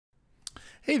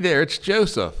Hey there, it's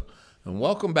Joseph, and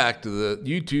welcome back to the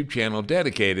YouTube channel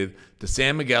dedicated to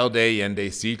San Miguel de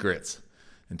Allende secrets.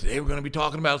 And today we're going to be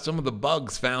talking about some of the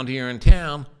bugs found here in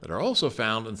town that are also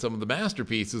found in some of the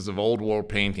masterpieces of old world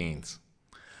paintings.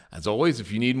 As always,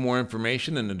 if you need more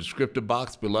information, in the descriptive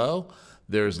box below,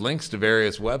 there's links to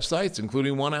various websites,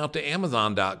 including one out to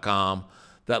Amazon.com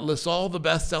that lists all the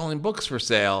best-selling books for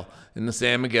sale in the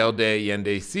San Miguel de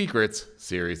Allende Secrets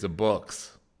series of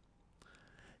books.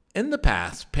 In the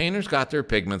past, painters got their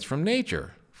pigments from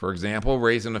nature. For example,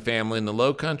 raising a family in the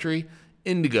Low Country,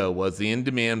 indigo was the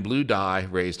in-demand blue dye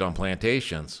raised on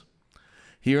plantations.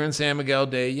 Here in San Miguel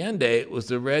de Allende, it was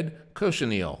the red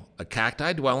cochineal, a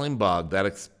cacti-dwelling bug that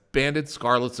expanded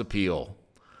scarlet's appeal.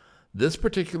 This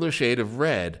particular shade of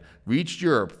red reached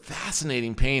Europe,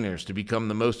 fascinating painters to become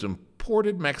the most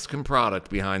imported Mexican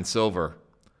product behind silver.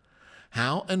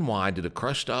 How and why did a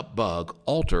crushed-up bug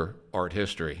alter art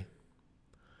history?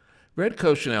 Red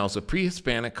cochineal is a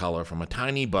pre-Hispanic color from a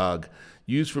tiny bug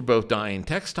used for both dyeing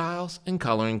textiles and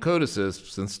coloring codices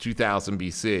since 2000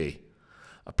 BC.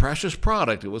 A precious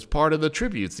product, it was part of the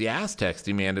tributes the Aztecs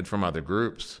demanded from other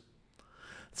groups.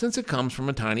 Since it comes from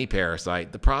a tiny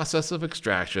parasite, the process of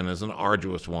extraction is an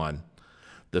arduous one.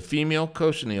 The female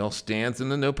cochineal stands in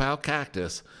the nopal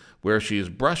cactus, where she is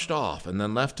brushed off and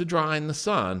then left to dry in the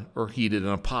sun or heated in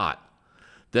a pot.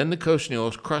 Then the cochineal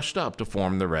is crushed up to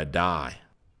form the red dye.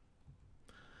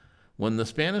 When the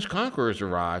Spanish conquerors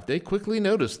arrived, they quickly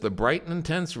noticed the bright and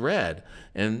intense red,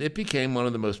 and it became one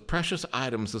of the most precious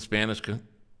items the Spanish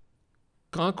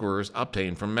conquerors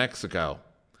obtained from Mexico.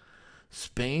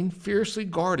 Spain fiercely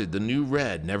guarded the new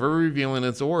red, never revealing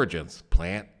its origins,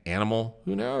 plant, animal,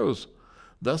 who knows,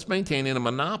 thus maintaining a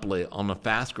monopoly on the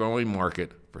fast-growing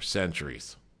market for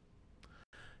centuries.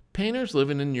 Painters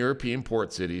living in European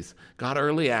port cities got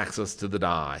early access to the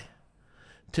dye.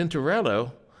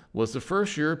 Tintoretto was the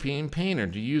first European painter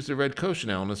to use the red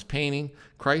cochineal in his painting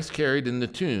Christ Carried in the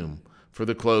Tomb for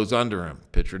the clothes under him,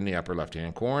 pictured in the upper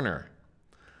left-hand corner.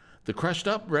 The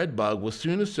crushed-up red bug was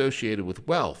soon associated with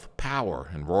wealth, power,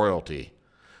 and royalty.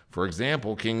 For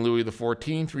example, King Louis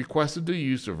XIV requested the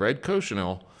use of red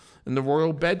cochineal in the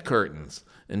royal bed curtains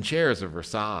and chairs of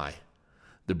Versailles.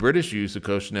 The British used the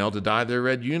cochineal to dye their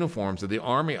red uniforms of the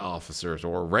army officers,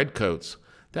 or redcoats,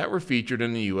 that were featured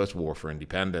in the U.S. War for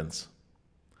Independence.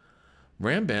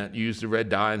 Rembrandt used the red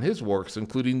dye in his works,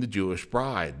 including The Jewish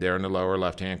Bride, there in the lower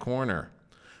left-hand corner.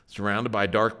 Surrounded by a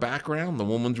dark background, the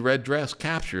woman's red dress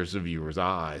captures the viewer's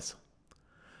eyes.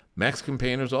 Mexican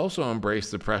painters also embraced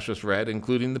the precious red,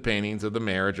 including the paintings of the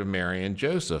marriage of Mary and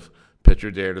Joseph,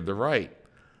 pictured there to the right.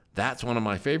 That's one of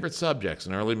my favorite subjects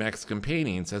in early Mexican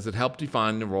paintings, as it helped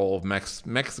define the role of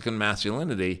Mexican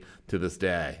masculinity to this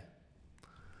day.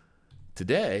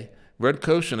 Today, red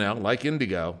cochineal, like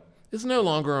indigo, is no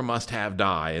longer a must-have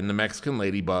dye, and the Mexican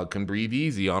ladybug can breathe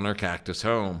easy on her cactus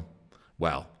home.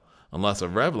 Well, unless a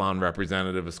Revlon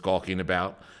representative is skulking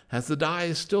about, as the dye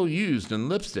is still used in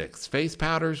lipsticks, face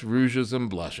powders, rouges, and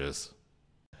blushes.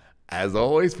 As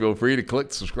always, feel free to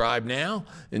click subscribe now,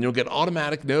 and you'll get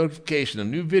automatic notification of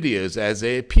new videos as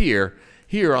they appear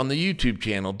here on the YouTube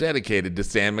channel dedicated to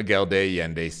San Miguel de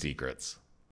Allende Secrets.